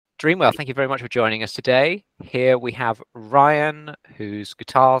Dreamwell, thank you very much for joining us today. Here we have Ryan, who's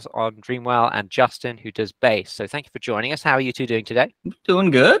guitars on Dreamwell, and Justin, who does bass. So thank you for joining us. How are you two doing today?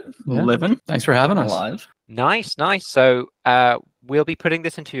 Doing good. Yeah. Living. Thanks for having us. Alive. Nice. So we'll be putting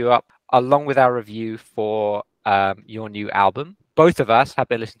this into you up along with our review for your new album. Both of us have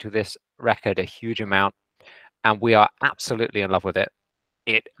been listening to this record a huge amount, and we are absolutely in love with it.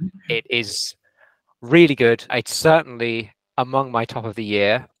 It is really good. It's certainly among my top of the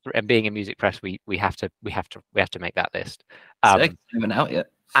year, and being in music press, we have to make that list. Sick. Even out yet.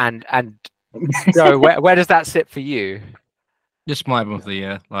 And so where does that sit for you? Just my album of the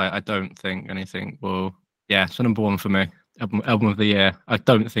year. Like, I don't think anything will. Yeah, it's number one for me. Album of the year. I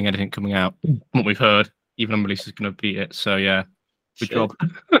don't think anything coming out, from what we've heard, even unreleased, is going to beat it. So yeah, good job.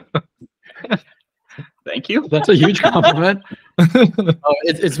 Thank you. That's a huge compliment.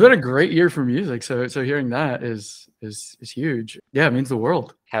 It's been a great year for music. So hearing that is huge. Yeah, it means the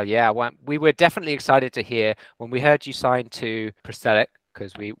world. Hell yeah. Well, we were definitely excited to hear when we heard you sign to Prosthetic,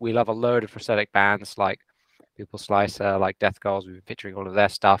 because we love a load of prosthetic bands like People Slicer, like Death Goals. We've been featuring all of their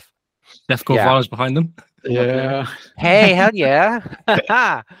stuff. Death Goal Flowers behind them. Yeah. Hey, hell yeah.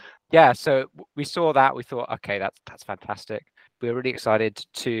 Yeah, so we saw that. We thought, okay, that's fantastic. We were really excited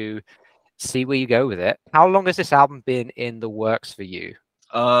to see where you go with it. How long has this album been in the works for you?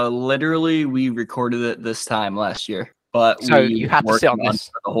 Literally, we recorded it this time last year, but so we you had to sit on this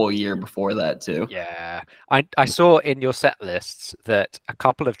for the whole year before that too. Yeah, I saw in your set lists that a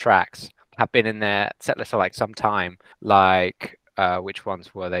couple of tracks have been in their set list for like some time. Like which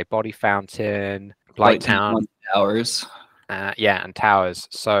ones were they? Body Fountain, Blight Town, Towers. Yeah, and Towers.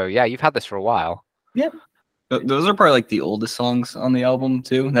 So yeah, you've had this for a while. Yep. Those are probably like the oldest songs on the album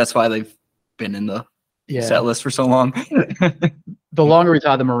too. That's why they've been in the set list for so long. The longer we've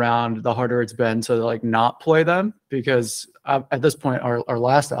had them around, the harder it's been to like not play them, because at this point our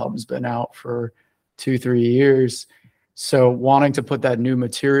last album's been out for 2-3 years. So wanting to put that new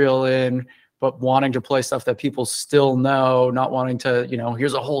material in, but wanting to play stuff that people still know, not wanting to,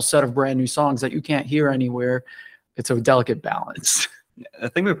 here's a whole set of brand new songs that you can't hear anywhere. It's a delicate balance. I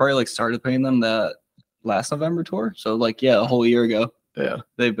think we probably started playing them that last November tour. So a whole year ago. Yeah,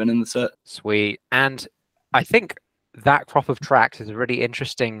 they've been in the set. Sweet. And I think that crop of tracks is a really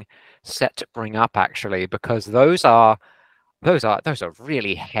interesting set to bring up, actually, because those are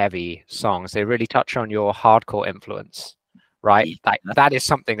really heavy songs. They really touch on your hardcore influence, right? That is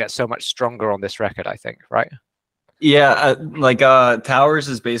something that's so much stronger on this record, I think, right? Yeah, Towers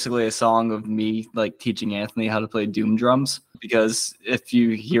is basically a song of me teaching Anthony how to play doom drums, because if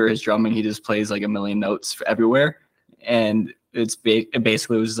you hear his drumming, he just plays like a million notes everywhere, and it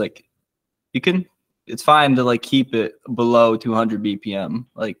basically was like, it's fine to keep it below 200 BPM.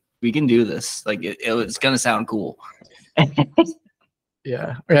 We can do this. It's gonna sound cool.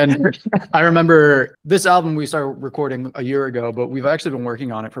 Yeah, and I remember this album we started recording a year ago, but we've actually been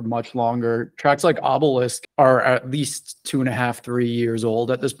working on it for much longer. Tracks like Obelisk are at least 2.5-3 years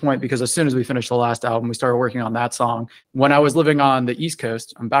old at this point, because as soon as we finished the last album, we started working on that song. When I was living on the East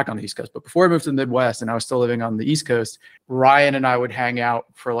Coast, I'm back on the East Coast, but before I moved to the Midwest and I was still living on the East Coast, Ryan and I would hang out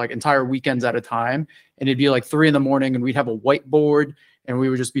for entire weekends at a time, and it'd be 3 a.m, and we'd have a whiteboard, and we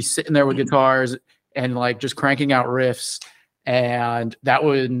would just be sitting there with guitars and just cranking out riffs. And that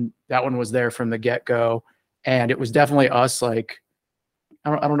one was there from the get-go, and it was definitely us. I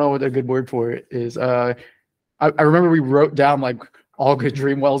don't know what a good word for it is. I remember we wrote down all good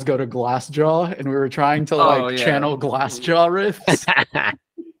Dreamwells go to Glassjaw, and we were trying to channel Glassjaw riffs.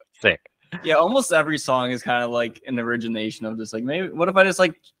 Sick. Yeah, almost every song is kind of an origination of just maybe what if I just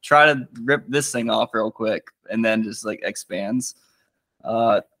try to rip this thing off real quick and then just expands.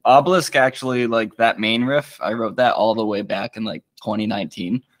 Obelisk, actually, that main riff, I wrote that all the way back in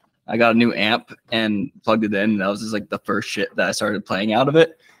 2019. I got a new amp and plugged it in, and that was just the first shit that I started playing out of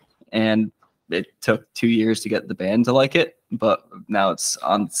it. And it took 2 years to get the band to like it, but now it's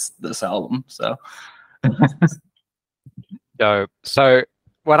on this album. So so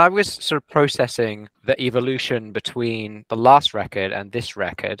when I was sort of processing the evolution between the last record and this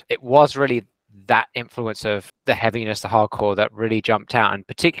record, it was really that influence of the heaviness, the hardcore, that really jumped out. And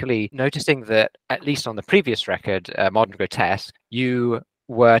particularly noticing that, at least on the previous record, Modern Grotesque, you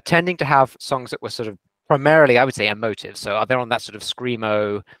were tending to have songs that were sort of primarily, I would say, emotive. So they're on that sort of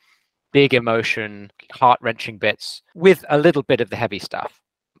screamo, big emotion, heart-wrenching bits with a little bit of the heavy stuff.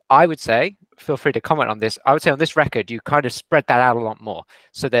 I would say, feel free to comment on this, I would say on this record, you kind of spread that out a lot more.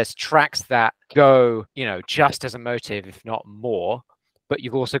 So there's tracks that go, just as emotive, if not more, but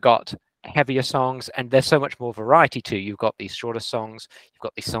you've also got heavier songs, and there's so much more variety too. You've got these shorter songs, you've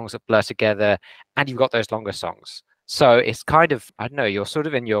got these songs that blur together, and you've got those longer songs. So it's kind of, I don't know, you're sort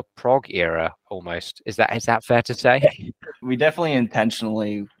of in your prog era almost. Is that fair to say? We definitely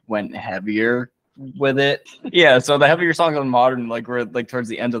intentionally went heavier with it. Yeah, so the heavier songs on modern, like we're like towards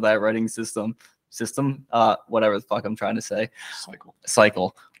the end of that writing system, whatever the fuck I'm trying to say.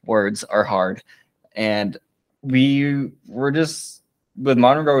 Cycle. Words are hard. And we were just with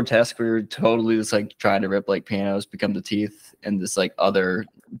Modern Grotesque, we were totally just like trying to rip like Pianos Become the Teeth and this like other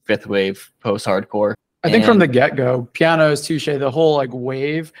fifth wave post-hardcore. I think from the get-go, Pianos, Touche, the whole like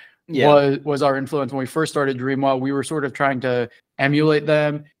wave was our influence. When we first started Dreamwell, we were sort of trying to emulate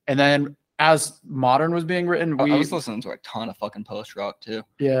them. And then as modern was being written, I was listening to a ton of fucking post-rock too.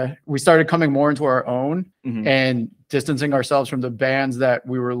 Yeah, we started coming more into our own and distancing ourselves from the bands that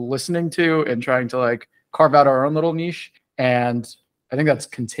we were listening to and trying to like carve out our own little niche. And I think that's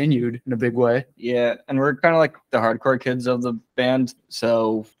continued in a big way. Yeah, and we're kind of like the hardcore kids of the band.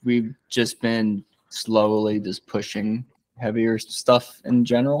 So we've just been slowly just pushing heavier stuff in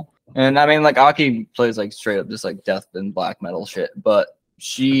general. And I mean, like Aki plays like straight up just like death and black metal shit, but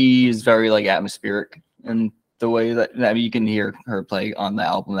she's very like atmospheric in the way that, I mean, you can hear her play on the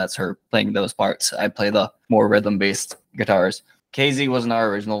album. That's her playing those parts. I play the more rhythm-based guitars. KZ wasn't our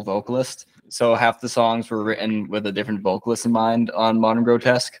original vocalist, so half the songs were written with a different vocalist in mind on Modern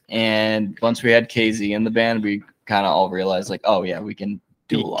Grotesque. And once we had KZ in the band, we kind of all realized like, oh yeah, we can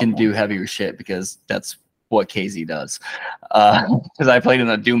do heavier shit because that's what KZ does. Because I played in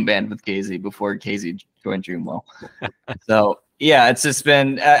a doom band with KZ before KZ joined Dreamwell. So yeah, it's just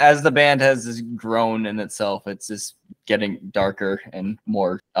been, as the band has just grown in itself, it's just getting darker and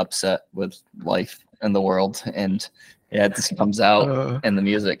more upset with life and the world. And yeah, it just comes out in the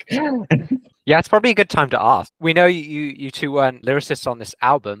music. Yeah, it's probably a good time to ask. We know you two weren't lyricists on this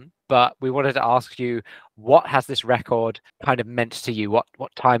album, but we wanted to ask you, what has this record kind of meant to you? What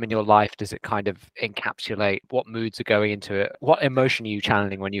time in your life does it kind of encapsulate? What moods are going into it? What emotion are you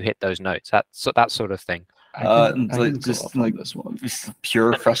channeling when you hit those notes? That sort of thing. Just like this one, just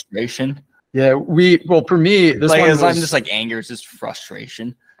pure frustration. Yeah, for me, this like, one it's not just like anger, it's just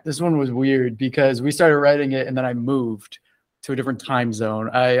frustration. This one was weird because we started writing it and then I moved to a different time zone.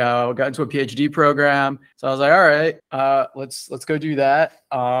 I got into a PhD program, so I was like, all right, let's go do that.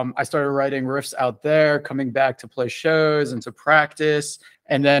 I started writing riffs out there, coming back to play shows and to practice.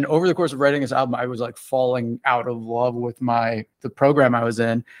 And then over the course of writing this album, I was like falling out of love with the program I was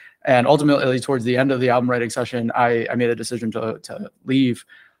in. And ultimately, towards the end of the album writing session, I made a decision to leave.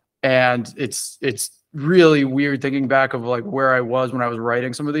 And it's really weird thinking back of like where I was when I was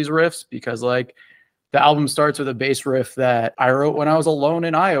writing some of these riffs, because like the album starts with a bass riff that I wrote when I was alone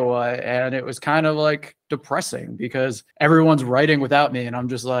in Iowa. And it was kind of like depressing because everyone's writing without me. And I'm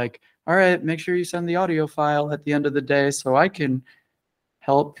just like, all right, make sure you send the audio file at the end of the day so I can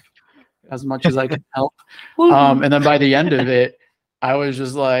help as much as I can help. And then by the end of it, I was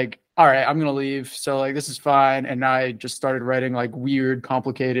just like, all right, I'm going to leave. So like, this is fine. And I just started writing like weird,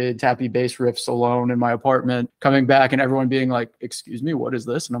 complicated tappy bass riffs alone in my apartment, coming back and everyone being like, excuse me, what is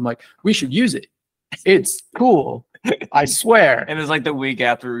this? And I'm like, we should use it. It's cool. I swear. And it was like the week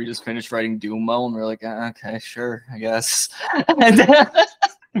after we just finished writing Dreamwell and we're like, okay, sure, I guess. And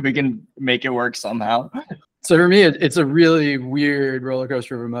we can make it work somehow. So for me, it's a really weird roller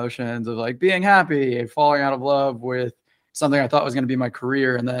coaster of emotions of like being happy and falling out of love with something I thought was going to be my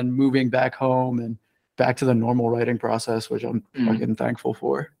career, and then moving back home and back to the normal writing process, which I'm fucking thankful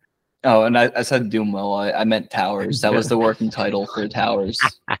for. Oh, and I said Dreamwell. I meant Towers. That was the working title for Towers.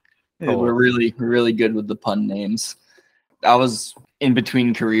 Cool. We're really good with the pun names. I was in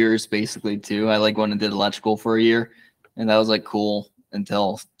between careers basically too. I like went and did electrical for a year, and that was like cool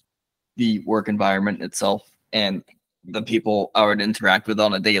until the work environment itself and the people I would interact with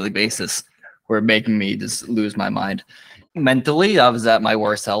on a daily basis were making me just lose my mind. Mentally, I was at my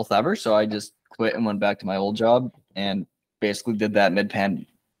worst health ever, so I just quit and went back to my old job and basically did that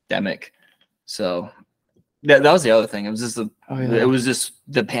mid-pandemic. So that was the other thing. It was just it was just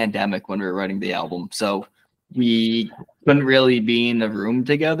the pandemic when we were writing the album. So we couldn't really be in a room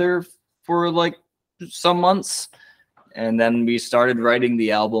together for like some months. And then we started writing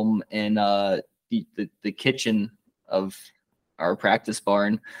the album in the kitchen of our practice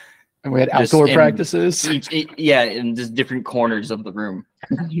barn. And we had outdoor practices. In just different corners of the room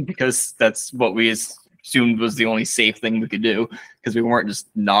because that's what we assumed was the only safe thing we could do because we weren't just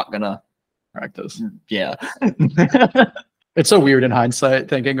not gonna practice. Yeah. It's so weird in hindsight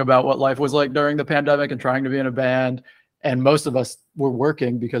thinking about what life was like during the pandemic and trying to be in a band. And most of us were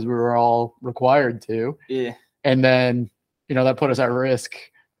working because we were all required to. Yeah. And then, that put us at risk.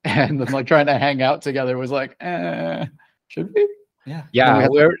 And then like trying to hang out together was like, should we? Yeah,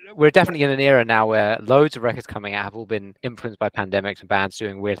 we're definitely in an era now where loads of records coming out have all been influenced by pandemics and bands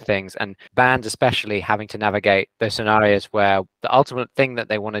doing weird things, and bands especially having to navigate those scenarios where the ultimate thing that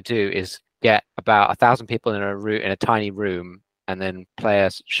they want to do is get about 1,000 people in a tiny room and then play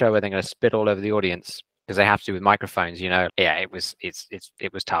a show where they're going to spit all over the audience because they have to with microphones. Yeah, it was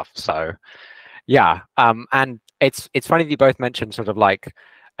tough. So yeah, and it's funny that you both mentioned sort of like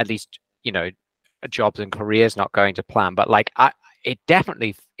at least jobs and careers not going to plan, but like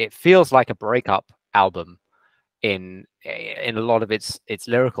it feels like a breakup album in a lot of its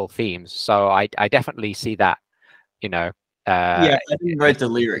lyrical themes. So I definitely see that. Yeah, I didn't write the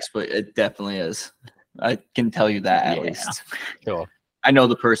lyrics, but it definitely is. I can tell you that at least. Sure. I know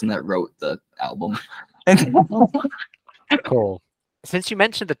the person that wrote the album. Cool. Since you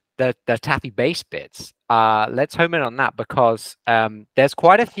mentioned the tappy bass bits, let's home in on that because there's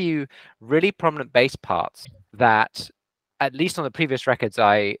quite a few really prominent bass parts that, at least on the previous records,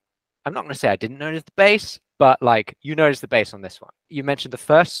 I'm not going to say I didn't notice the bass, but like you noticed the bass on this one. You mentioned the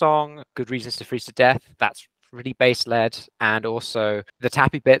first song, "Good Reasons to Freeze to Death." That's really bass led, and also the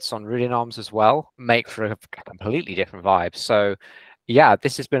tappy bits on "Ruin Arms" as well make for a completely different vibe. So yeah,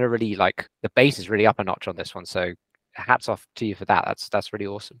 this has been a really the bass is really up a notch on this one. So hats off to you for that. That's really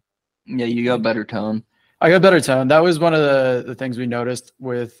awesome. Yeah, you got better tone. I got better tone. That was one of the things we noticed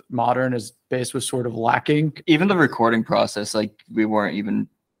with Modern, is bass was sort of lacking. Even the recording process, you weren't even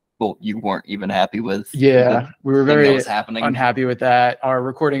happy with. Yeah, we were very happening. unhappy with that. Our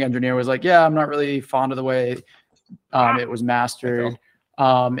recording engineer was like, yeah, I'm not really fond of the way it was mastered.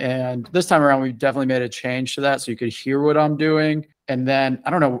 And this time around, we definitely made a change to that so you could hear what I'm doing. And then,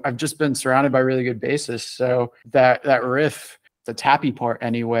 I don't know, I've just been surrounded by really good bassists. So that riff, the tappy part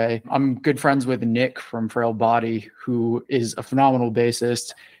anyway, I'm good friends with Nick from Frail Body, who is a phenomenal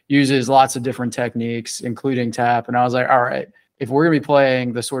bassist, uses lots of different techniques, including tap. And I was like, all right, if we're gonna be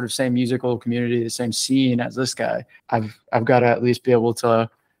playing the sort of same musical community, the same scene as this guy, I've got to at least be able to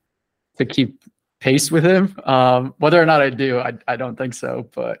keep pace with him. Whether or not I do, I don't think so,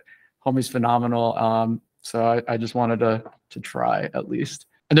 but homie's phenomenal. So I just wanted to try at least.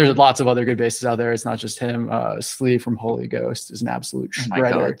 And there's lots of other good bassists out there. It's not just him. Sleeve from Holy Ghost is an absolute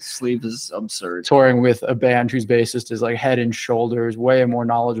shredder. Oh my God, Sleeve is absurd. Touring with a band whose bassist is like head and shoulders, way more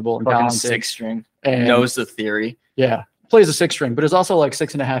knowledgeable and talented. 6-string. And knows the theory. Yeah. Plays a 6-string, but is also like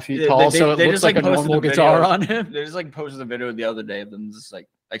 6.5 feet tall, so it looks like a normal guitar on him. They just posted a video the other day of them just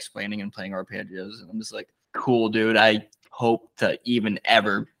explaining and playing arpeggios, and I'm just like, cool, dude. I hope to even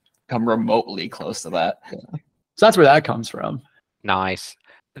ever come remotely close to that. Yeah. So that's where that comes from. Nice.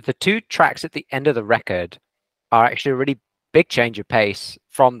 The two tracks at the end of the record are actually a really big change of pace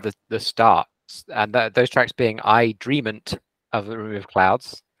from the start, and those tracks being "I Dreamant" of the Room of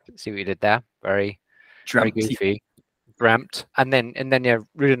Clouds. See what you did there? Very goofy. Dreamt, and then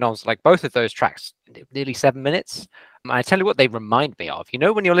Ruin Arms, like both of those tracks, nearly 7 minutes. I tell you what they remind me of.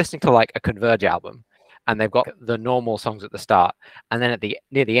 When you're listening to like a Converge album, and they've got the normal songs at the start, and then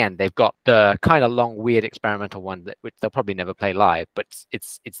near the end they've got the kind of long, weird experimental one which they'll probably never play live, but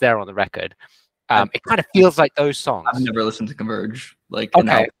it's there on the record. It kind of feels like those songs. I've never listened to Converge.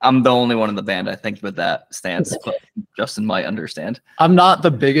 Okay. I'm the only one in the band, I think, with that stance, but Justin might understand. I'm not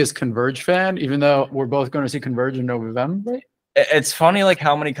the biggest Converge fan, even though we're both going to see Converge in November. It's funny,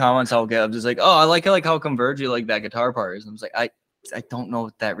 how many comments I'll get. I'm just like, oh, I like how Converge, you like that guitar part is. I'm just like, I don't know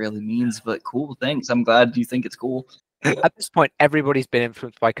what that really means, but cool, thanks. I'm glad you think it's cool. At this point, everybody's been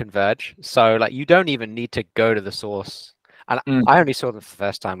influenced by Converge, so you don't even need to go to the source. And I only saw them for the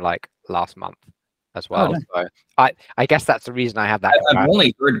first time last month as well. So I guess that's the reason I have that. I've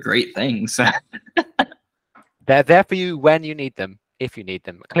only heard great things. They're there for you when you need them, if you need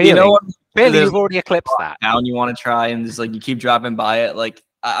them. Clearly, you've already eclipsed that. Now you want to try and just you keep dropping by it.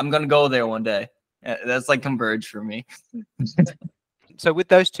 I'm gonna go there one day. That's Converge for me. So with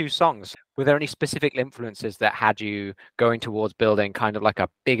those two songs, were there any specific influences that had you going towards building kind of a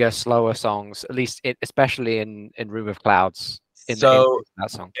bigger, slower songs, at least especially in Room of Clouds? In that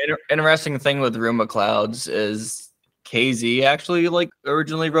song. Interesting thing with Room of Clouds is KZ actually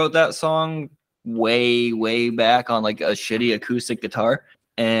originally wrote that song way back on a shitty acoustic guitar,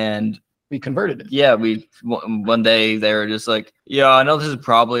 and we converted it. Yeah, one day they were just yeah, I know this is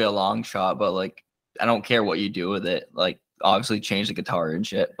probably a long shot, but I don't care what you do with it. Obviously change the guitar and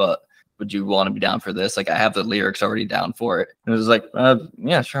shit, but would you want to be down for this? I have the lyrics already down for it. And it was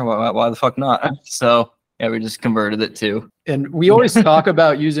yeah, sure. Why the fuck not? So yeah, we just converted it too. And we always talk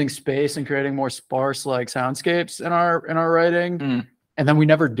about using space and creating more sparse soundscapes in our writing, and then we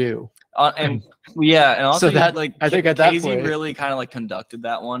never do. And also so that I think at that KZ point really kind of conducted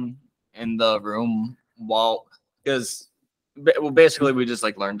that one in the room because well, basically we just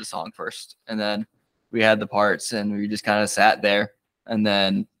like learned the song first, and then we had the parts, and we just kind of sat there, and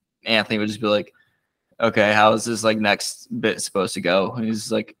then Anthony would just be like, okay, how is this like next bit supposed to go? And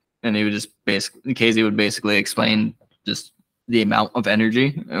he's like, and he would just basically, Casey would basically explain just the amount of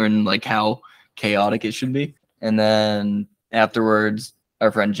energy and like how chaotic it should be. And then afterwards,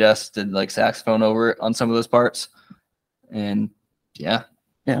 our friend Jess did like saxophone over it on some of those parts. And yeah.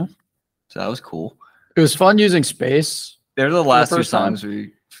 Yeah. So that was cool. It was fun using space. They're the last two first time. songs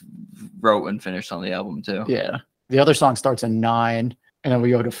we wrote and finished on the album too. Yeah. The other song starts at 9, and then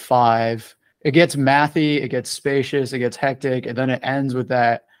we go to 5. It gets mathy, it gets spacious, it gets hectic, and then it ends with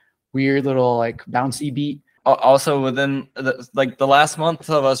that weird little like bouncy beat. Also, within the last month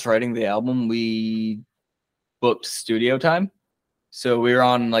of us writing the album, we booked studio time. So we were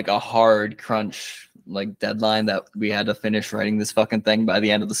on like a hard crunch like deadline that we had to finish writing this fucking thing by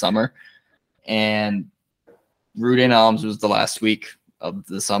the end of the summer. And Rude and Alms was the last week of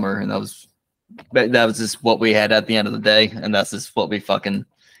the summer, and that was just what we had at the end of the day, and that's just what we fucking.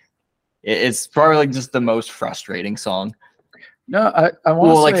 It's probably like just the most frustrating song. No, I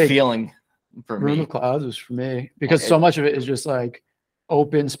want to say feeling for Room me. of Clouds was for me because so much of it is just like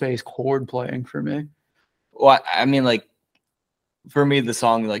open space chord playing for me. Well, I mean, like for me, the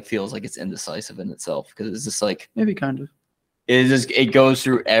song like feels like it's indecisive in itself because it's just like Maybe kind of. it goes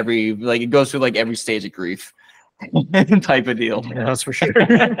through every stage of grief type of deal. Yeah, that's for sure.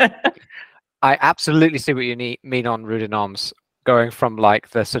 I absolutely see what you mean on Rude and Arms, going from like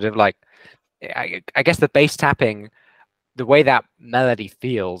the sort of like, I guess the bass tapping, the way that melody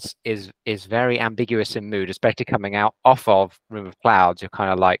feels is very ambiguous in mood, especially coming out off of Room of Clouds. You're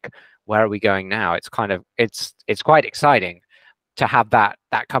kind of like, where are we going now? It's kind of it's quite exciting to have that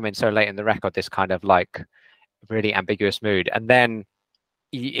come in so late in the record, this kind of like really ambiguous mood, and then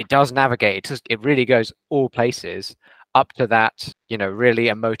it does navigate. It really goes all places up to that, you know, really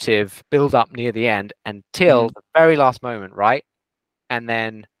emotive build up near the end until the very last moment, right? And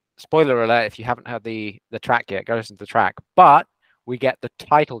then, spoiler alert, if you haven't heard the track yet, go listen to the track. But we get the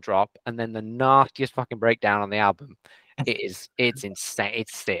title drop and then the nastiest fucking breakdown on the album. It's insane.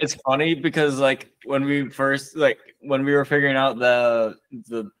 It's sick. It's funny because like when we were figuring out the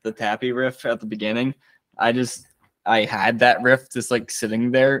tappy riff at the beginning, I had that riff just like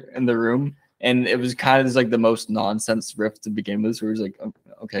sitting there in the room, and it was kind of just like the most nonsense riff to begin with. So we were like,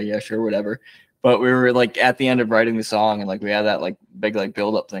 okay, yeah, sure, whatever. But we were like at the end of writing the song, and like we had that like big like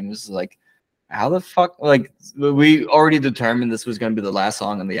build up thing. It was like, how the fuck? Like we already determined this was gonna be the last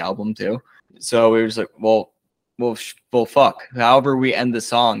song on the album too. So we were just like, well, fuck. However we end the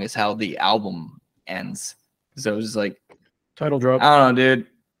song is how the album ends. So it was just like Title drop. I don't know, dude.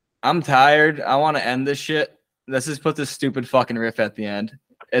 I'm tired. I want to end this shit. Let's just put this stupid fucking riff at the end.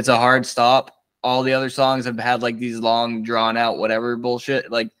 It's a hard stop. All the other songs have had like these long, drawn out, whatever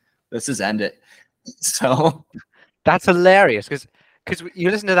bullshit. Like, let's just end it. So that's hilarious because you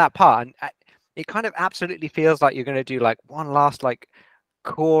listen to that part and it kind of absolutely feels like you're going to do like one last like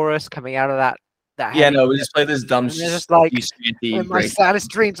chorus coming out of that. Yeah, no, we just play this dumb shit. Just like in my saddest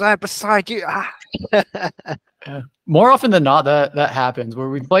dreams, I am beside you. More often than not, that happens where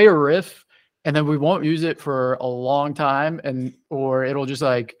we play a riff and then we won't use it for a long time, or it'll just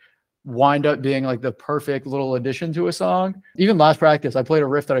like wind up being like the perfect little addition to a song. Even last practice, I played a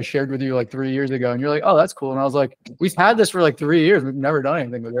riff that I shared with you like 3 years ago, and you're like, "Oh, that's cool." And I was like, "We've had this for like 3 years. We've never done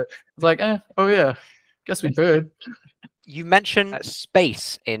anything with it." It's like, oh yeah, guess we could. You mentioned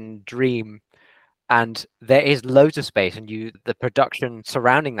space in Dream, and there is loads of space, and the production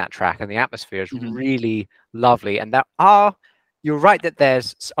surrounding that track and the atmosphere is really lovely. And you're right that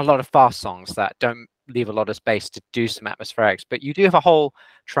there's a lot of fast songs that don't leave a lot of space to do some atmospherics, but you do have a whole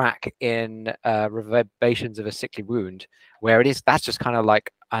track in Reverberations of a Sickly Wound where that's just kind of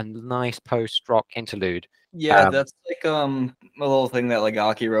like a nice post-rock interlude. Yeah, that's like a little thing that like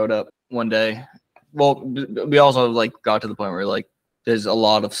Aki wrote up one day. Well, we also like got to the point where like there's a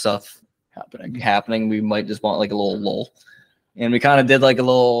lot of stuff happening. We might just want like a little lull, and we kind of did like a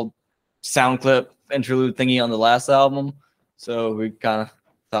little sound clip interlude thingy on the last album. So we kind of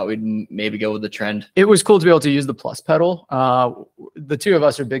thought we'd maybe go with the trend. It was cool to be able to use the plus pedal. The two of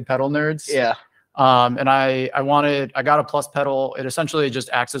us are big pedal nerds. Yeah. And I got a plus pedal. It essentially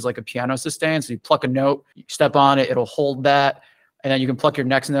just acts as like a piano sustain. So you pluck a note, you step on it, it'll hold that. And then you can pluck your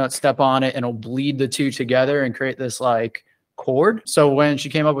next note, step on it, and it'll bleed the two together and create this like chord. So when she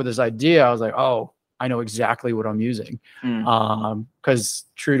came up with this idea, I was like, oh, I know exactly what I'm using. Because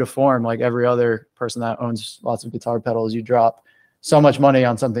true to form, like every other person that owns lots of guitar pedals, you drop so much money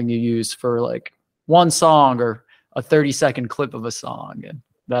on something you use for like one song or a 30-second clip of a song. And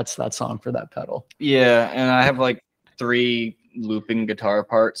that's that song for that pedal. Yeah. And I have like 3 looping guitar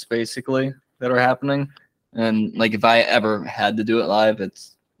parts basically that are happening. And like if I ever had to do it live, it'd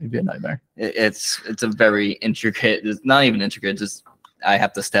be a nightmare. It's a very intricate, it's not even intricate, just I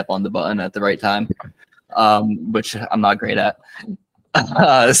have to step on the button at the right time, which I'm not great at.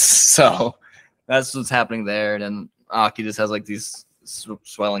 So that's what's happening there. And then Aki just has like these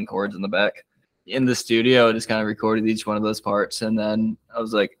swelling chords in the back. In the studio, I just kind of recorded each one of those parts, and then I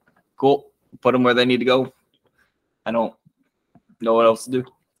was like, cool, put them where they need to go. I don't know what else to do.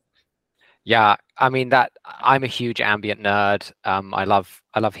 Yeah, I mean that I'm a huge ambient nerd. I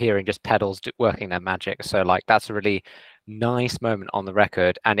love hearing just pedals working their magic. So like that's a really nice moment on the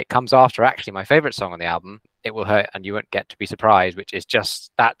record, and it comes after actually my favorite song on the album, It Will Hurt and You Won't Get to Be Surprised, which is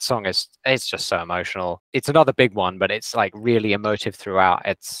just, that song is, it's just so emotional. It's another big one, but it's like really emotive throughout.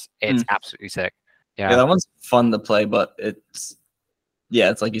 It's absolutely sick. Yeah, that one's fun to play, but it's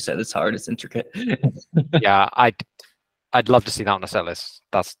like you said, it's hard, it's intricate. Yeah, I'd love to see that on the set list.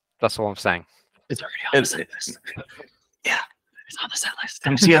 That's all I'm saying. It's already on the set list. Yeah, it's on the set list.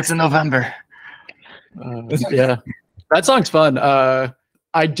 Come see us in November. Yeah, that song's fun.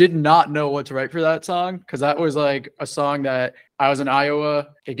 I did not know what to write for that song, because that was like a song that I was in Iowa.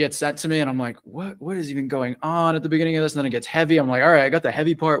 It gets sent to me, and I'm like, what is even going on at the beginning of this? And then it gets heavy. I'm like, all right, I got the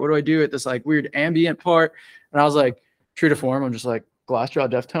heavy part. What do I do at this like weird ambient part? And I was like, true to form, I'm just like Glassjaw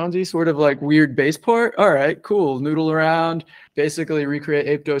Deftonesy sort of like weird bass part. All right, cool. Noodle around, basically recreate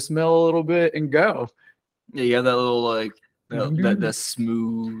Ape Dose Mill a little bit and go. Yeah, you have that little like that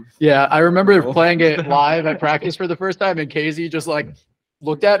smooth. Yeah, I remember playing it live at practice for the first time, and Casey just like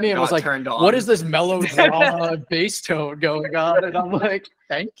looked at me and was like, what is this melodrama bass tone going on? And I'm like,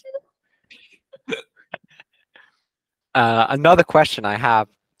 thank you. Another question I have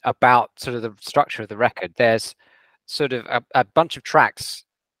about sort of the structure of the record, there's sort of a bunch of tracks,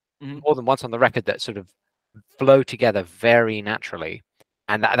 more than once on the record, that sort of flow together very naturally.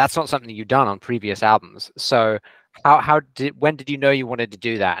 And that's not something you've done on previous albums. So when did you know you wanted to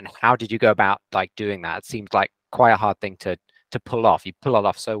do that? And how did you go about like doing that? It seems like quite a hard thing to pull off. You pull it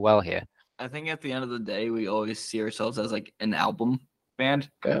off so well here. I think at the end of the day, we always see ourselves as like an album band.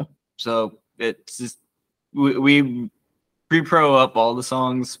 Yeah. So it's just we pre-pro up all the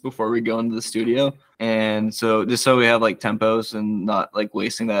songs before we go into the studio, and so just so we have like tempos and not like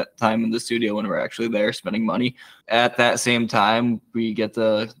wasting that time in the studio when we're actually there spending money. At that same time, we get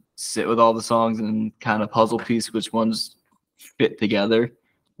to sit with all the songs and kind of puzzle piece which ones fit together,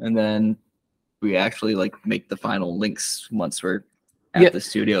 and then we actually like make the final links once we're at the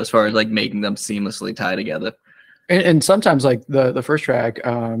studio, as far as like making them seamlessly tie together. And sometimes like the first track,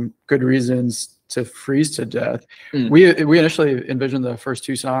 Good Reasons to Freeze to Death, we initially envisioned the first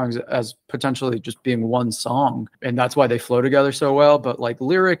 2 songs as potentially just being one song, and that's why they flow together so well. But like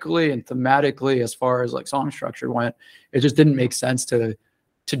lyrically and thematically, as far as like song structure went, it just didn't make sense to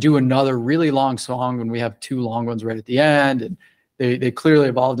do another really long song when we have 2 long ones right at the end. And they clearly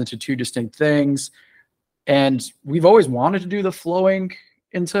evolved into 2 distinct things. And we've always wanted to do the flowing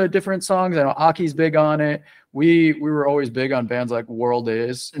into different songs. I know Aki's big on it. We were always big on bands like World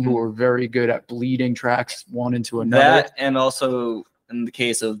Is, who were very good at bleeding tracks one into another. That, and also in the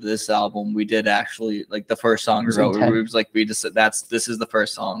case of this album, we did actually like the first song we wrote. We was like, we just said this is the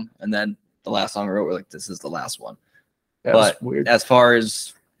first song, and then the last song we wrote, we're like, this is the last one. That but weird. As far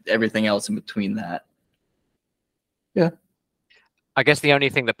as everything else in between that, yeah, I guess the only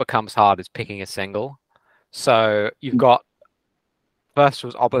thing that becomes hard is picking a single. So you've got, first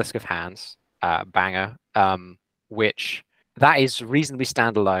was Obelisk of Hands, banger, which that is reasonably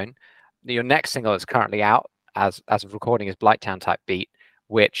standalone. Your next single that's currently out as of recording is Blighttown Type Beat,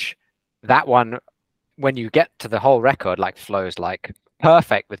 which that one, when you get to the whole record, like flows like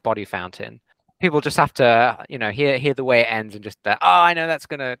perfect with Body Fountain. People just have to, hear the way it ends and just, I know that's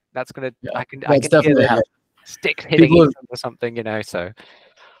gonna, yeah, I can definitely hear the stick hitting or something, so.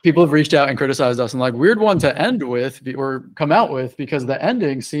 People have reached out and criticized us and like, weird one to end with or come out with, because the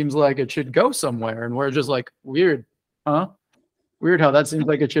ending seems like it should go somewhere. And we're just like, weird, huh? Weird how that seems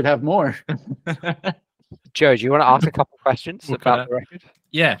like it should have more. Joe, do you want to ask a couple questions about the record?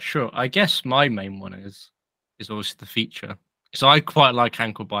 Yeah, sure. I guess my main one is obviously the feature. So I quite like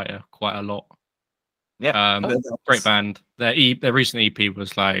Ankle Biter quite a lot. Yeah, great band. Their recent EP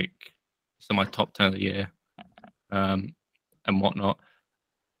was like some of my top 10 of the year, and whatnot.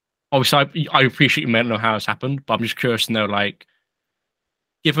 Obviously, I appreciate you may not know how it's happened, but I'm just curious to know, like,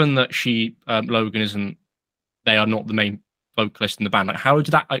 given that Logan they are not the main vocalist in the band, like, how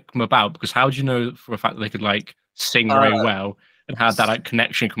did that come about? Because how do you know for a fact that they could like sing very well, and how did that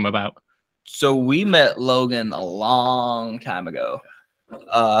connection come about? So we met Logan a long time ago.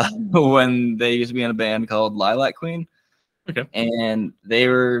 when they used to be in a band called Lilac Queen. Okay. And they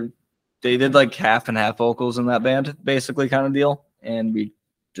did like half and half vocals in that band, basically kind of deal. And we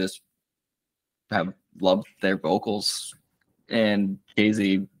just have loved their vocals. And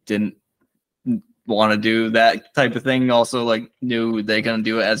Casey didn't want to do that type of thing. Also, like knew they're gonna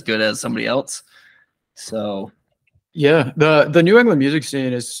do it as good as somebody else. So yeah, the New England music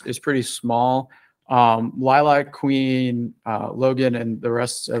scene is pretty small. Lilac Queen, Logan, and the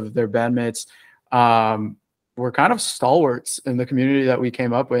rest of their bandmates were kind of stalwarts in the community that we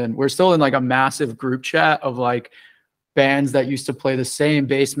came up with. We're still in like a massive group chat of like bands that used to play the same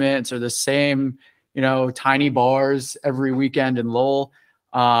basements or the same, tiny bars every weekend in Lowell.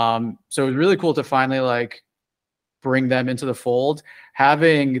 So it was really cool to finally like bring them into the fold.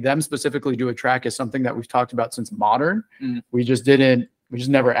 Having them specifically do a track is something that we've talked about since Modern. We just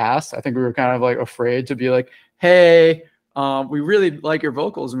never asked. I think we were kind of like afraid to be like, hey, we really like your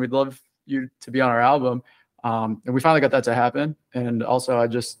vocals and we'd love you to be on our album. And we finally got that to happen. And also I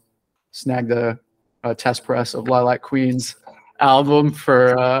just snagged a test press of Lilac Queen's album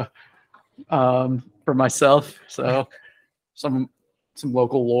for myself. So some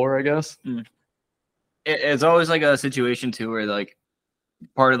local lore, I guess. It's always like a situation too where like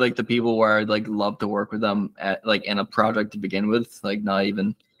part of like the people where I'd like love to work with them at like in a project to begin with, like not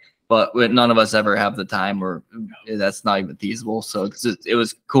even, but none of us ever have the time or that's not even feasible. So it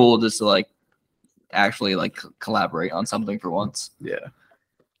was cool just to like actually like collaborate on something for once. Yeah.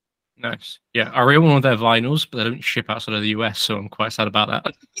 Nice. Yeah, I really want one of their vinyls, but they don't ship outside of the US, so I'm quite sad about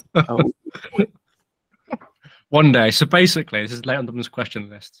that. Oh. One day. So basically, this is late on Dublin's question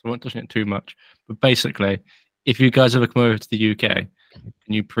list, so I won't touch it too much. But basically, if you guys ever come over to the UK,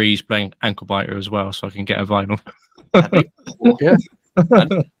 can you please play Ankle Biter as well so I can get a vinyl? Yeah.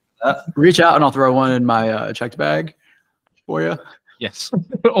 Reach out and I'll throw one in my checked bag for you. Yes.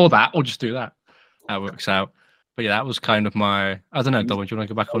 Or that, or just do that. That works out. But yeah, that was kind of my, I don't know, Dobbin, do you want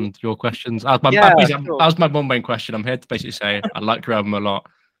to go back on your questions? That was my one main question. I'm here to basically say I like your album a lot,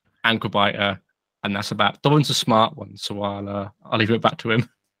 Ankle Biter, and that's about. Dobbin's a smart one, so I'll leave it back to him.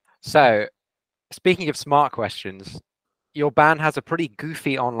 So, speaking of smart questions, your band has a pretty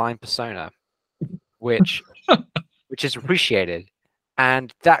goofy online persona, which is appreciated.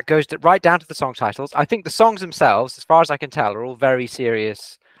 And that goes right down to the song titles. I think the songs themselves, as far as I can tell, are all very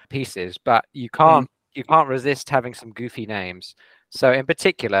serious pieces, but you can't resist having some goofy names. So in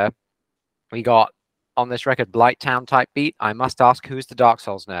particular, we got on this record Blighttown type beat. I must ask, who's the Dark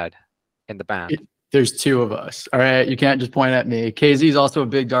Souls nerd in the band? There's two of us. All right, you can't just point at me. KZ's also a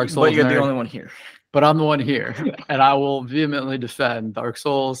big Dark Souls but you're nerd, the only one here. But I'm the one here, and I will vehemently defend Dark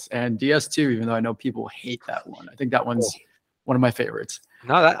Souls and DS2, even though I know people hate that one. I think that one's one of my favorites.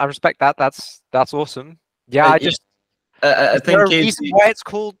 No, I respect that. That's awesome. Yeah, I think Casey, reason why it's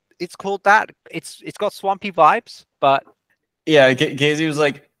called that. It's got swampy vibes, but yeah, Casey was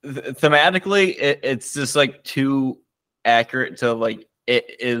like thematically, it's just like too accurate to like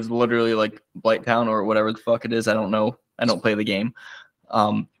it is literally like Blighttown or whatever the fuck it is. I don't know. I don't play the game.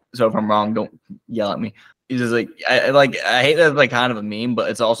 So if I'm wrong, don't yell at me. He's just like I hate that it's like kind of a meme, but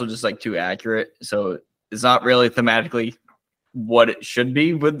it's also just like too accurate. So it's not really thematically what it should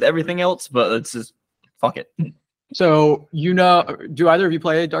be with everything else, but it's just fuck it. So do either of you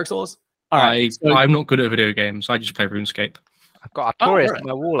play Dark Souls? All right. I'm not good at video games. I just play RuneScape. I've got a tourist on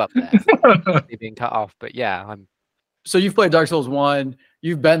my wall up there. Being cut off, but yeah, So you've played Dark Souls 1.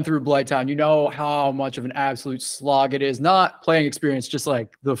 You've been through Blighttown. You know how much of an absolute slog it is. Not playing experience, just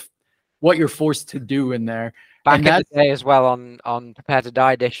like what you're forced to do in there. Back in the day as well on Prepare to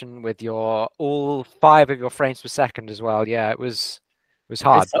Die edition with all 5 of your frames per second as well. Yeah, it was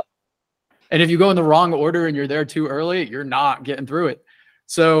hard. And if you go in the wrong order and you're there too early, you're not getting through it.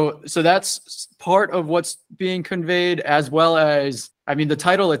 So that's part of what's being conveyed, as well as, I mean, the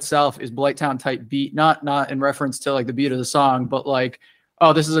title itself is Blighttown type beat, not in reference to like the beat of the song, but like,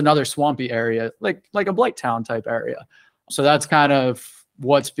 oh, this is another swampy area, like a Blighttown type area. So that's kind of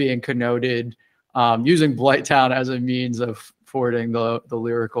what's being connoted, using Blighttown as a means of forwarding the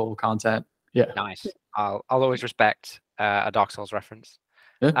lyrical content. Yeah. Nice. I'll always respect a Dark Souls reference.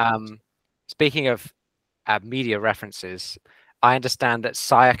 Yeah. Speaking of media references, I understand that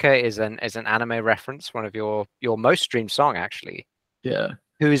Sayaka is an anime reference, one of your most streamed song, actually. Yeah.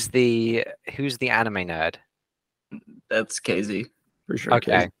 Who's the anime nerd? That's KZ. For sure.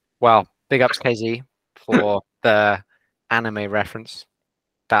 Okay. KZ. Well, big ups KZ for the anime reference.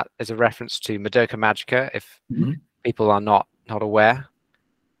 That is a reference to Madoka Magica. If people are not aware,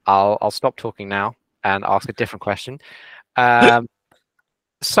 I'll stop talking now and ask a different question.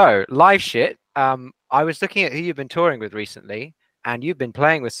 So live shit. I was looking at who you've been touring with recently. and you've been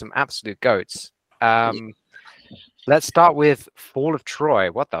playing with some absolute goats. Let's start with Fall of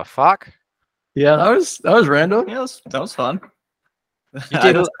Troy. What the fuck? Yeah, that was random. Yeah, that was fun. You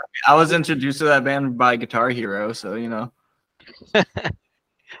did. I was introduced to that band by Guitar Hero, so you know.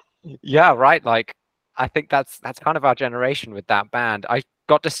 Yeah, right. Like, I think that's kind of our generation with that band. I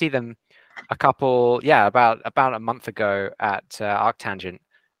got to see them about a month ago at Arctangent.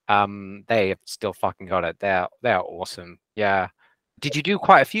 They have still fucking got it. They're awesome. Yeah. Did you do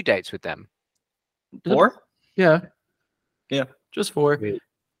quite a few dates with them? 4? Yeah. Yeah. Just 4.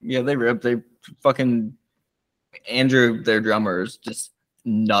 Yeah, they ripped. They fucking Andrew, their drummer, is just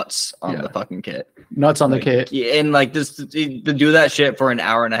nuts on the fucking kit. Nuts on the kit. Yeah, and like just to do that shit for an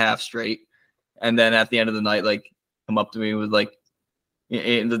hour and a half straight, and then at the end of the night, like come up to me with like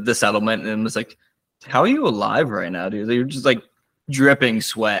the settlement, and was like, "How are you alive right now, dude? You're just like dripping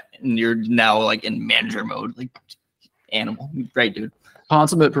sweat, and you're now like in manager mode, like animal, right, dude?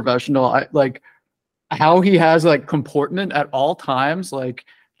 Consummate professional. I like how he has like comportment at all times, like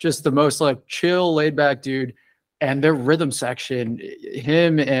just the most like chill, laid back dude. And their rhythm section,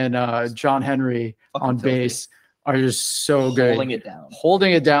 him and John Henry Fucking on filthy. bass are just so good.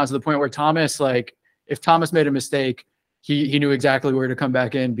 Holding it down To the point where Thomas, like, if Thomas made a mistake, he knew exactly where to come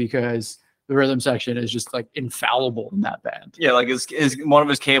back in because the rhythm section is just like infallible in that band. Yeah, like his one of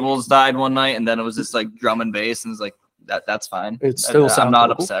his cables died one night, and then it was just like drum and bass, and it's like that's fine. It still sounds I'm not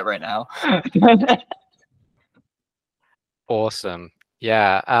vocal. upset right now. Awesome.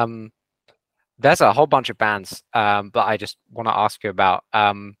 Yeah. There's a whole bunch of bands, but I just want to ask you about.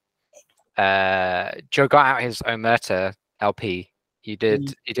 Joe got out his Omerta LP. You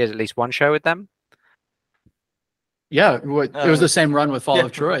did at least one show with them. Yeah, it was the same run with Fall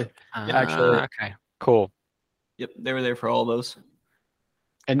of Troy. Actually. Okay, cool. Yep, they were there for all those.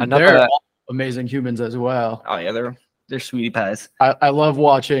 And they're all amazing humans as well. Oh yeah, they're sweetie pies. I love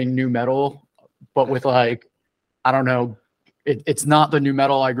watching new metal, but with like, I don't know, it's not the new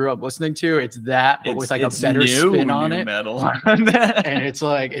metal I grew up listening to. It's that, but with like a better spin on it. Metal. And it's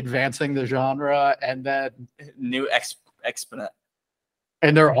like advancing the genre, and then New exponent.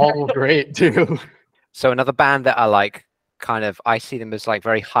 And they're all great too. So another band that I like, I see them as like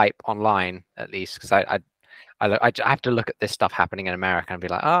very hype online, at least, because I have to look at this stuff happening in America and be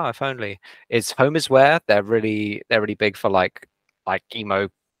like, oh, if only. Is Home Is Where. They're really big for like emo.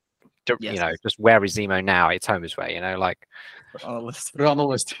 Yes. You know, just where is emo now? It's Home Is Where. You know, like Put it on the list. Put it on the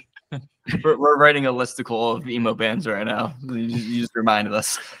list. We're writing a listicle of emo bands right now. You just reminded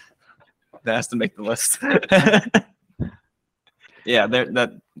us. That has to make the list. Yeah, they're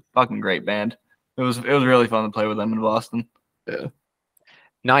that fucking great band. It was really fun to play with them in Boston. Yeah.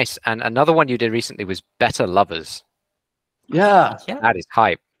 Nice. And another one you did recently was Better Lovers. Yeah. That is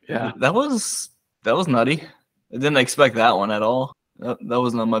hype. Yeah. That was nutty. I didn't expect that one at all. That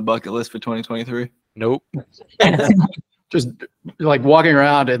wasn't on my bucket list for 2023. Nope. Just like walking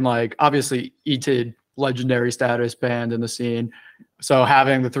around and like obviously ETID, legendary status band in the scene. So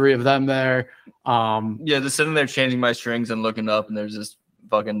having the three of them there. Yeah, just sitting there changing my strings and looking up, and there's this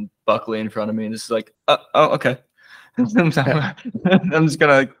fucking Buckley in front of me, and it's like, oh, okay. I'm just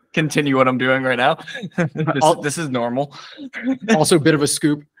gonna continue what I'm doing right now. This is normal. Also, a bit of a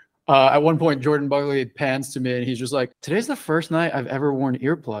scoop. At one point, Jordan Buckley pans to me, and he's just like, "Today's the first night I've ever worn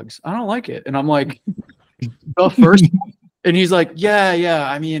earplugs. I don't like it." And I'm like, "The first?" And he's like, yeah.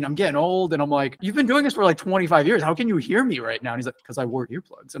 I mean, I'm getting old. And I'm like, you've been doing this for like 25 years. How can you hear me right now? And he's like, because I wore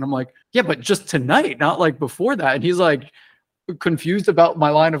earplugs. And I'm like, yeah, but just tonight, not like before that. And he's like confused about my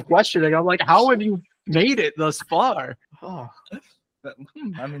line of questioning. I'm like, how have you made it thus far? Oh.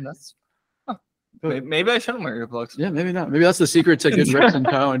 I mean, that's maybe I shouldn't wear earplugs. Yeah, maybe not. Maybe that's the secret to good rips and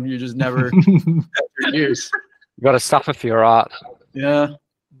tone. You just never use. You got to suffer for your art. Yeah.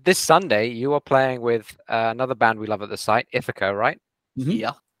 This Sunday, you are playing with another band we love at the site, Ithaca, right? Mm-hmm.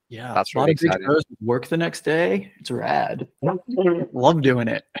 Yeah. That's a lot really of big exciting. shows, work the next day. It's rad. Love doing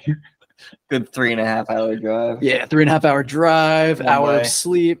it. Good 3.5 hour drive. Yeah, 3.5 hour drive, One hour way. of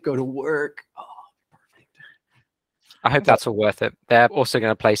sleep, go to work. Oh, perfect. I hope that's all worth it. They're also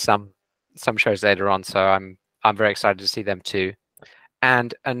going to play some shows later on, so I'm very excited to see them too.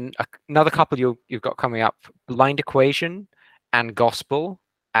 And another couple you've got coming up, Blind Equation and Gospel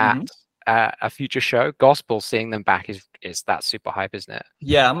at a future show. Gospel, seeing them back is that super hype, isn't it?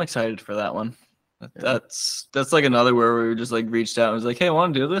 Yeah, I'm excited for that one. That's like another where we were just like reached out and was like, hey, I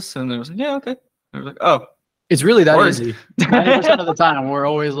want to do this, and they was like, yeah, okay. I was like, oh, It's really that course. easy. 90% of the time, we're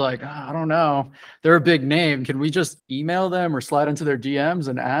always like, I don't know. They're a big name. Can we just email them or slide into their DMs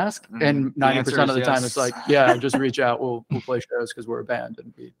and ask? And 90% of the time, it's like, yeah, just reach out. We'll play shows because we're a band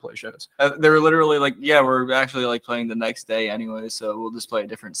and we play shows. They were literally like, yeah, we're actually like playing the next day anyway, so we'll just play a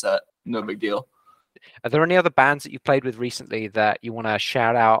different set. No big deal. Are there any other bands that you played with recently that you want to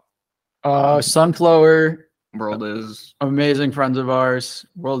shout out? Sunflower. World is amazing friends of ours.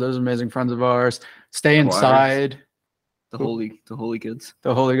 World is amazing friends of ours. Stay Inside. The Holy Kids.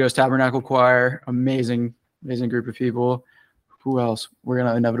 The Holy Ghost Tabernacle Choir. Amazing group of people. Who else? We're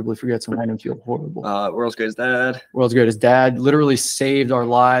gonna inevitably forget someone and feel horrible. World's Greatest Dad. World's Greatest Dad literally saved our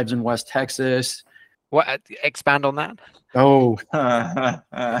lives in West Texas. What? Expand on that. Oh,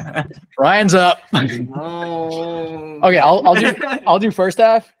 Ryan's up. Oh. Okay, I'll do first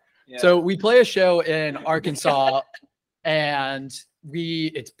half. Yeah. So we play a show in Arkansas, and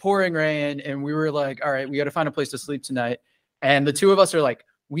it's pouring rain, and we were like, all right, we got to find a place to sleep tonight. And the two of us are like,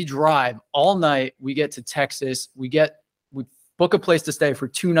 we drive all night. We get to Texas. We book a place to stay for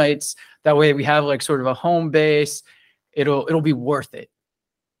 2 nights. That way we have like sort of a home base. It'll be worth it.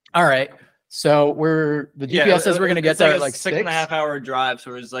 All right. So the GPS says we're going to get there at like 6.5 hour drive.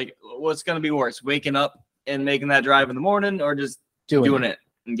 So it's like, what's going to be worse? Waking up and making that drive in the morning, or just doing it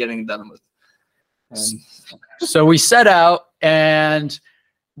and getting it done with? So we set out, and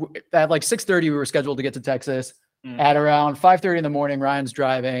at like 6:30, we were scheduled to get to Texas. At around 5:30 in the morning, Ryan's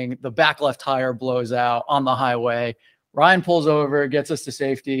driving. The back left tire blows out on the highway. Ryan pulls over, gets us to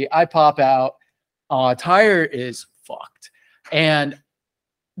safety. I pop out. Tire is fucked. And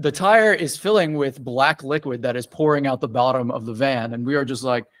the tire is filling with black liquid that is pouring out the bottom of the van. And we are just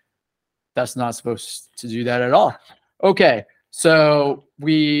like, that's not supposed to do that at all. Okay. So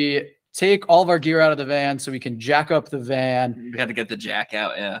we take all of our gear out of the van so we can jack up the van. We had to get the jack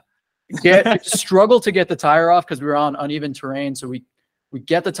out. Yeah. Struggle to get the tire off because we were on uneven terrain. So we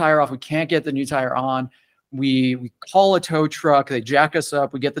get the tire off. We can't get the new tire on. We call a tow truck. They jack us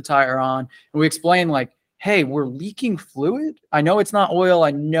up. We get the tire on, and we explain like, hey, we're leaking fluid. I know it's not oil.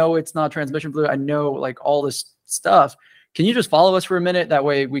 I know it's not transmission fluid. I know like all this stuff. Can you just follow us for a minute? That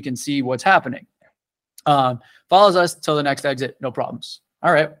way we can see what's happening. Follows us till the next exit. No problems.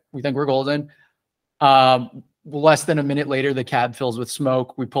 All right. We think we're golden. Less than a minute later, the cab fills with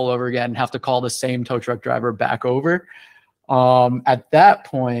smoke. We pull over again and have to call the same tow truck driver back over. At that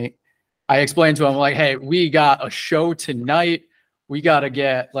point, I explained to him like, hey, we got a show tonight. We got to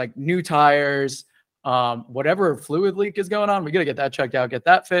get like new tires. Whatever fluid leak is going on, we got to get that checked out, get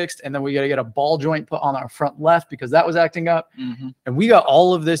that fixed. And then we got to get a ball joint put on our front left because that was acting up. And we got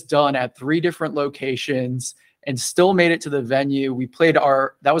all of this done at 3 different locations and still made it to the venue. We played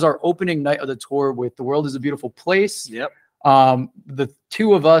that was our opening night of the tour with The World is a Beautiful Place. Yep. The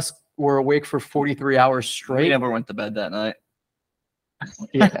 2 of us were awake for 43 hours straight. We never went to bed that night.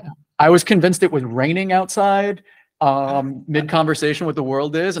 Yeah. I was convinced it was raining outside mid-conversation with The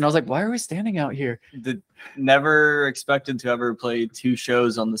World is. And I was like, why are we standing out here? Never expected to ever play 2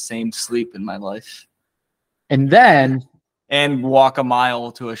 shows on the same sleep in my life. And walk a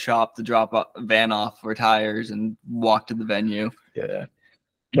mile to a shop to drop a van off for tires and walk to the venue. Yeah.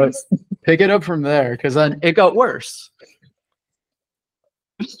 But pick it up from there because then it got worse.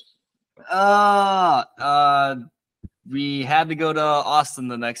 We had to go to Austin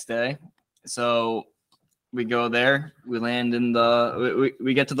the next day. So we go there. We land in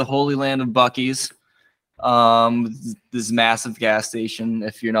we get to the Holy Land of Buc-ee's. This massive gas station,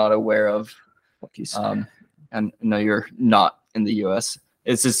 if you're not aware of. Buc-ee's. And no, you're not in the US.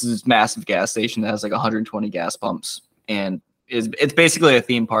 It's just this massive gas station that has like 120 gas pumps. And it's basically a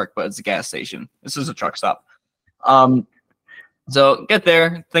theme park, but it's a gas station. This is a truck stop. So get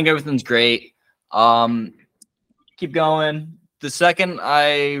there, think everything's great. Keep going. The second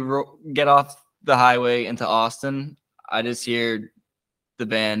I get off the highway into Austin, I just hear the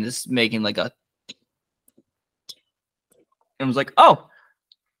band just making like a, and I was like, oh,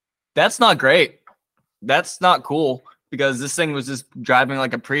 that's not great. That's not cool, because this thing was just driving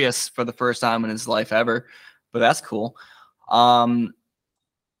like a Prius for the first time in its life ever. But that's cool.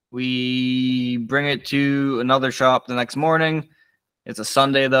 We bring it to another shop the next morning. It's a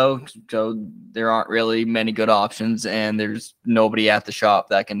Sunday though, so there aren't really many good options, and there's nobody at the shop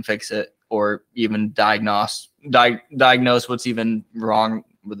that can fix it or even diagnose what's even wrong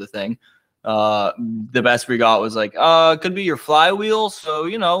with the thing. The best we got was like, it could be your flywheel. So,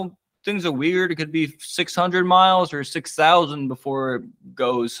 you know, things are weird. It could be 600 miles or 6,000 before it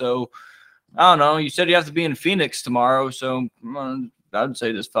goes. So I don't know. You said you have to be in Phoenix tomorrow. So I would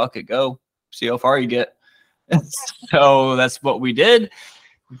say just fuck it, go see how far you get. So that's what we did.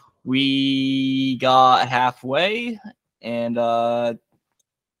 we got halfway and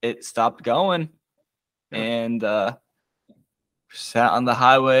it stopped going, and sat on the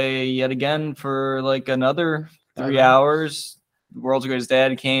highway yet again for like another 3 hours. The World's Greatest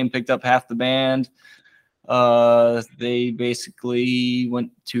Dad came, picked up half the band. They basically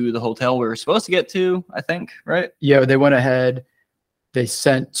went to the hotel we were supposed to get to, I think, right? Yeah, they went ahead. They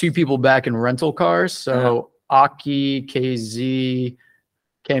sent 2 people back in rental cars. So Aki, KZ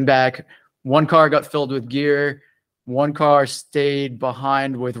came back. 1 car got filled with gear. 1 car stayed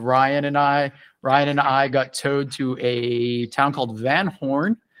behind with Ryan and I. Ryan and I got towed to a town called Van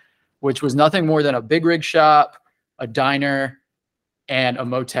Horn, which was nothing more than a big rig shop, a diner, and a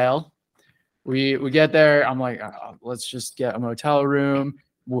motel. We get there. I'm like, let's just get a motel room.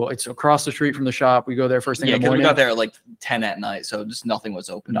 Well, it's across the street from the shop. We go there first thing in the morning. We got there at like 10 at night, so just nothing was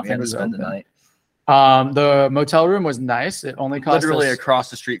open. We had to spend the night. The motel room was nice. It only cost literally us,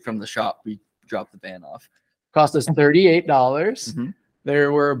 across the street from the shop. We dropped the van off. Cost us $38.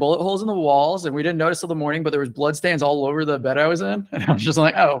 There were bullet holes in the walls, and we didn't notice till the morning, but there was blood stains all over the bed I was in. And I was just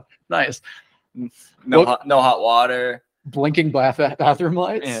like, oh, nice. No hot water. Blinking bathroom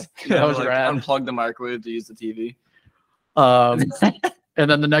lights. Yeah. That was like, rad. Unplug the microwave to use the TV. And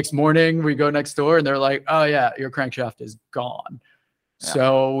then the next morning we go next door and they're like, oh yeah, your crankshaft is gone. Yeah.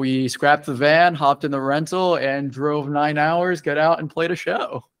 So we scrapped the van, hopped in the rental, and drove 9 hours, got out and played a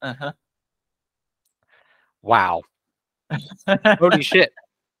show. Wow. Holy shit.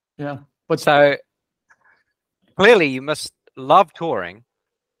 Yeah. But so clearly you must love touring.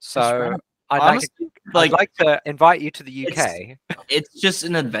 So I'd like to invite you to the UK. It's just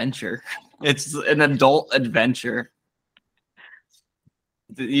an adventure. It's an adult adventure.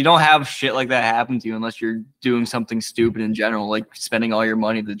 You don't have shit like that happen to you unless you're doing something stupid in general, like spending all your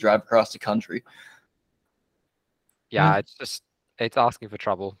money to drive across the country. Yeah, it's asking for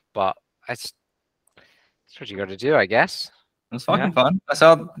trouble, but it's what you got to do, I guess. It was fucking fun.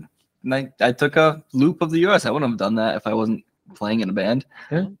 I took a loop of the US. I wouldn't have done that if I wasn't playing in a band.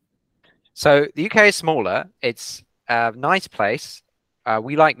 Yeah. So the UK is smaller. It's a nice place.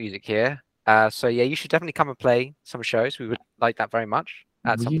 We like music here. So yeah, you should definitely come and play some shows. We would like that very much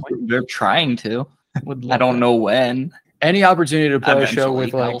at some point. They're trying to. I don't know when. Any opportunity to play a show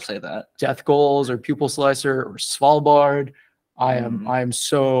with I'll like say that. Death Goals or Pupil Slicer or Svalbard, I am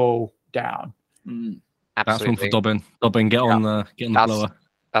so down. Absolutely. That's one for Dobbin. Dobbin, get on the blower.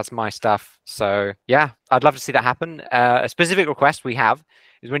 That's my stuff. So yeah, I'd love to see that happen. A specific request we have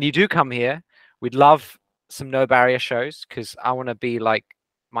is when you do come here, we'd love some no barrier shows because I want to be like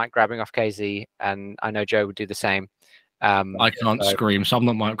Mike grabbing off KZ, and I know Joe would do the same. I can't scream, so I'm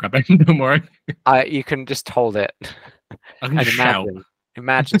not Mike grabbing. Don't worry. You can just hold it. I can shout.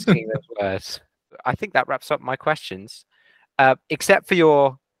 Imagine seeing those words. I think that wraps up my questions. Except for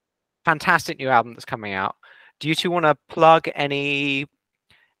your fantastic new album that's coming out. Do you two want to plug any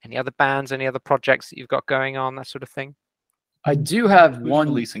other bands, any other projects that you've got going on, that sort of thing? I do have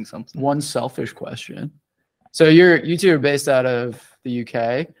one selfish question. So you two are based out of the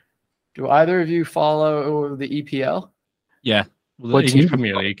UK. Do either of you follow the EPL? Yeah, the English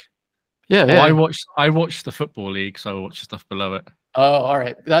Premier League. Yeah, I watch the Football League, so I watch the stuff below it. Oh, all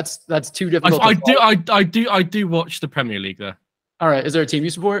right. That's too difficult. I do watch the Premier League there. All right. Is there a team you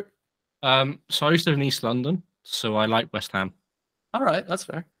support? So I used to live in East London, so I like West Ham. All right, that's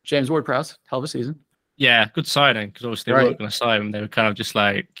fair. James Ward-Prowse, hell of a season. Yeah, good signing because obviously they weren't going to sign him. They were kind of just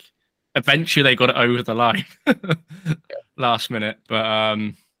like, eventually they got it over the line last minute. But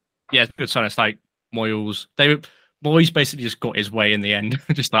yeah, good signing. It's like Moyes. Moyes basically just got his way in the end.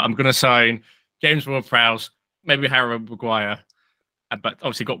 Just like, I'm going to sign James Ward-Prowse, maybe Harry Maguire, but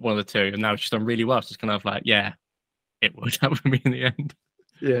obviously got one of the two, and now it's just done really well. So it's kind of like, yeah, it worked out for me in the end.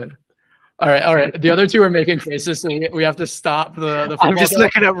 Yeah. All right. The other two are making faces, so we have to stop the I'm just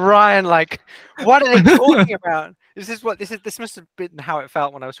looking at Ryan like, what are they talking about? This must have been how it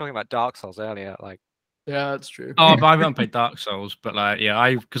felt when I was talking about Dark Souls earlier. Like, yeah, that's true. Oh, but I haven't played Dark Souls, but like,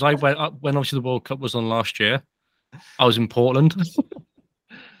 yeah, because I went up when obviously the World Cup was on last year. I was in Portland,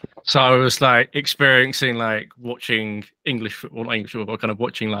 so I was like experiencing like watching English football, not English football, kind of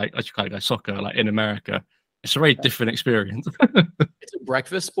watching like as you kind of go soccer like in America. It's a very different experience. It's a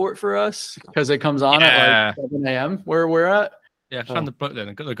breakfast sport for us because it comes on at like 7 a.m. where we're at. Yeah, I found the book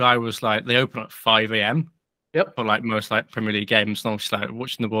then. The guy was like, they open at 5 a.m. Yep. For like most like Premier League games, and obviously like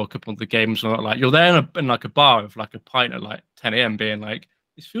watching the World Cup on the games, and like you're there in like a bar with like a pint at like 10 a.m. being like,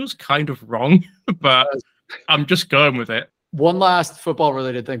 this feels kind of wrong, but I'm just going with it. One last football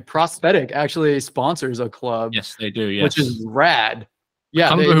related thing. Prosthetic actually sponsors a club. Yes, they do. Yes. Which is rad. Yeah.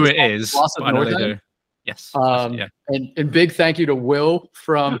 I don't know who it is, but I know they do. Yes. And big thank you to Will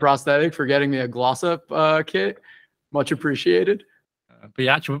from Prosthetic for getting me a gloss up kit. Much appreciated. But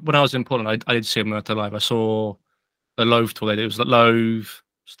yeah, actually, when I was in Portland, I did see Omerta live. I saw the Loathe tour. It was the Loathe,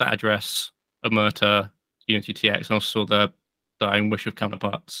 Stat Address, Omerta, Unity TX, and also the Dying Wish of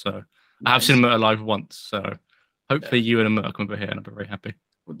Counterparts. So I have seen Omerta live once. So hopefully you and Omerta come over here, and I'll be very happy.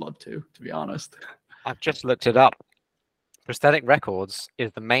 Would love to be honest. I've just looked it up. Prosthetic Records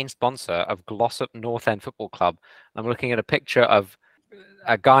is the main sponsor of Glossop North End Football Club. I'm looking at a picture of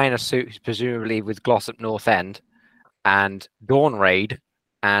a guy in a suit who's presumably with Glossop North End, and Dawn Raid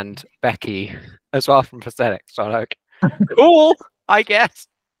and Becky as well from Prosthetic. So like, cool, I guess.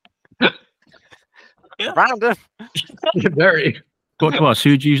 Yeah. Random. Very. What else?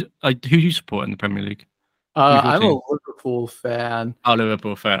 Who do you support in the Premier League? I'm a Liverpool fan. Oh,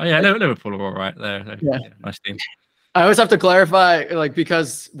 Liverpool fan. Oh, yeah, Liverpool are all right. They're nice team. I always have to clarify, like,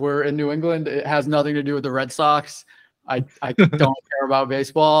 because we're in New England, it has nothing to do with the Red Sox. I don't care about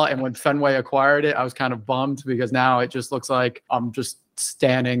baseball. And when Fenway acquired it, I was kind of bummed because now it just looks like I'm just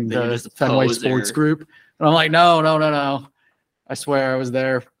standing the Fenway Sports Group. And I'm like, no. I swear I was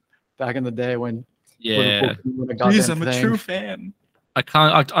there back in the day when Please, I'm a true fan. I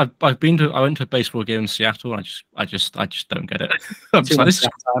can't. I went to a baseball game in Seattle, and I just don't get it. I'm just like,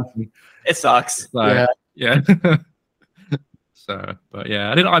 it sucks. Yeah. So, but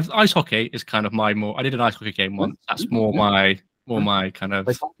yeah, ice hockey is kind of I did an ice hockey game once. That's more my kind of.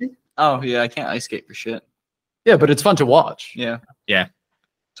 Oh yeah, I can't ice skate for shit. Yeah, but it's fun to watch. Yeah.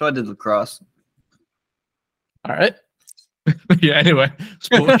 So I did lacrosse. All right. Yeah. Anyway,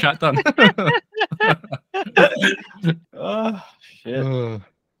 sports chat done. Oh shit.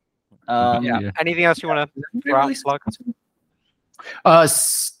 Yeah. Anything else you want to plug?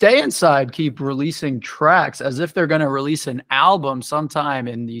 Stay Inside keep releasing tracks as if they're going to release an album sometime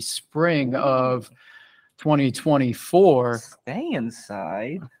in the spring of 2024. Stay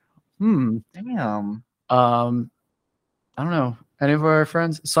Inside. Damn. I don't know. Any of our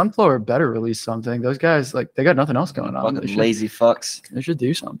friends, Sunflower better release something. Those guys, like, they got nothing else going on. Fucking lazy fucks. They should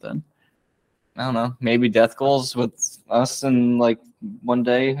do something. I don't know. Maybe death goals with us, and like one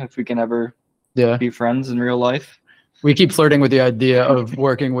day if we can ever be friends in real life. We keep flirting with the idea of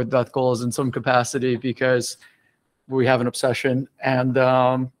working with Death Goals in some capacity because we have an obsession, and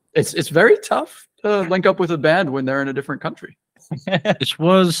it's very tough to link up with a band when they're in a different country.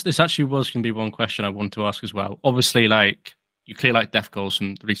 This actually was going to be one question I wanted to ask as well. Obviously, like, you clearly like Death Goals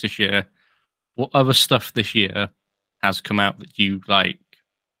from release this year. What other stuff this year has come out that you like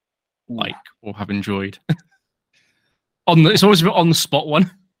or have enjoyed? It's always a bit on the spot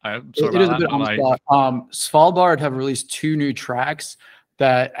one. I'm sorry it is a bit on the spot. Svalbard have released 2 new tracks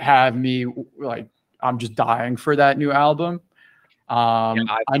that have me like, I'm just dying for that new album. I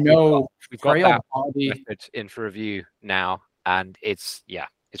know we've got that Body in for review now, and it's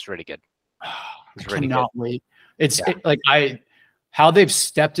really good. It's really good. Wait. It's how they've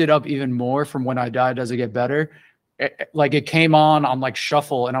stepped it up even more from When I Die Does It Get Better. It came on like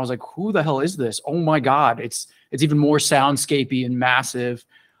shuffle, and I was like, who the hell is this? Oh my god, it's even more soundscapey and massive.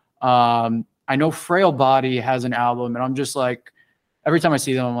 I know Frail Body has an album, and I'm just like, every time I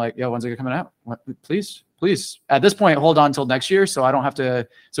see them, I'm like, yo, when's it coming out? Please. At this point, hold on until next year, so I don't have to.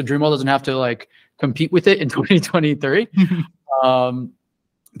 So Dreamwell doesn't have to like compete with it in 2023.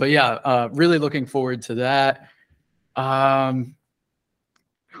 But yeah, really looking forward to that.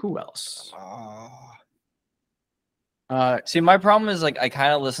 Who else? See, my problem is like I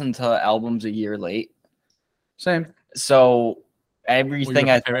kind of listen to albums a year late. Same. So everything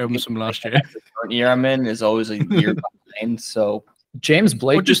I think from last year. The current year I'm in is always a year behind. So James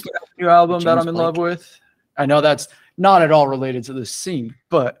Blake just got a new album that I'm in love with. I know that's not at all related to this scene,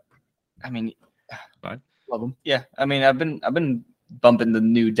 but I mean, love him. Yeah, I mean, I've been bumping the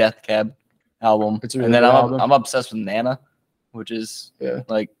new Death Cab album, Really, and then I'm obsessed with Nana, which is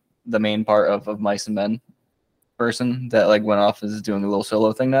like the main part of Mice and Men person that like went off is doing a little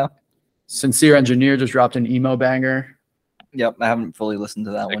solo thing now. Sincere Engineer just dropped an emo banger. Yep, I haven't fully listened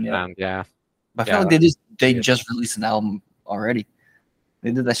to that one yet. Yeah, but I feel like they just released an album already.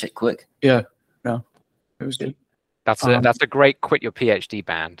 They did that shit quick. Yeah, no, it was good. That's a great Quit Your PhD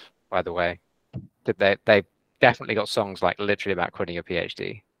band, by the way. They definitely got songs like literally about quitting your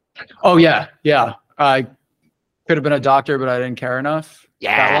PhD. Oh yeah. I could have been a doctor, but I didn't care enough.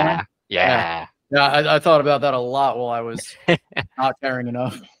 Yeah. I thought about that a lot while I was not caring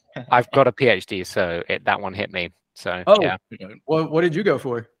enough. I've got a PhD, so that one hit me. So yeah. What did you go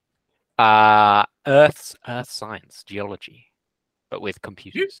for? Earth science, geology, but with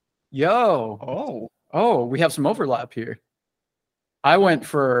computers. Yo. Oh, we have some overlap here. I went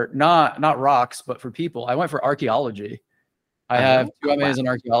for not rocks, but for people. I went for archaeology. I have 2 MAs in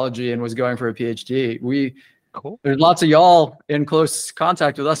archaeology and was going for a PhD. Cool. There's lots of y'all in close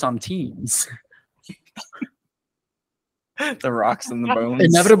contact with us on teams. The rocks and the bones.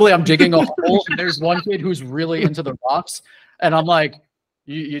 Inevitably, I'm digging a hole, and there's one kid who's really into the rocks, and I'm like,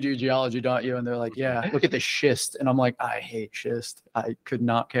 you do geology, don't you? And they're like, yeah, look at the schist. And I'm like, I hate schist. I could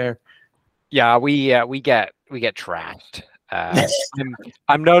not care. Yeah, we get trashed.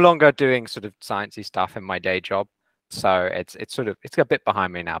 I'm no longer doing sort of sciencey stuff in my day job, so it's a bit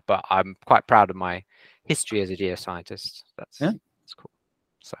behind me now. But I'm quite proud of my history as a geoscientist. That's cool.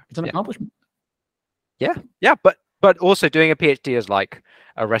 So it's an accomplishment. Yeah, but also doing a PhD is like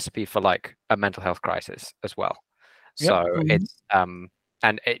a recipe for like a mental health crisis as well. So it's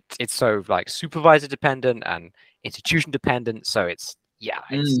and it's so like supervisor dependent and institution dependent. So it's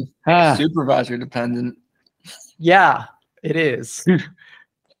supervisor dependent. Yeah, it is.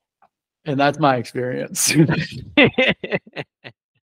 And that's my experience.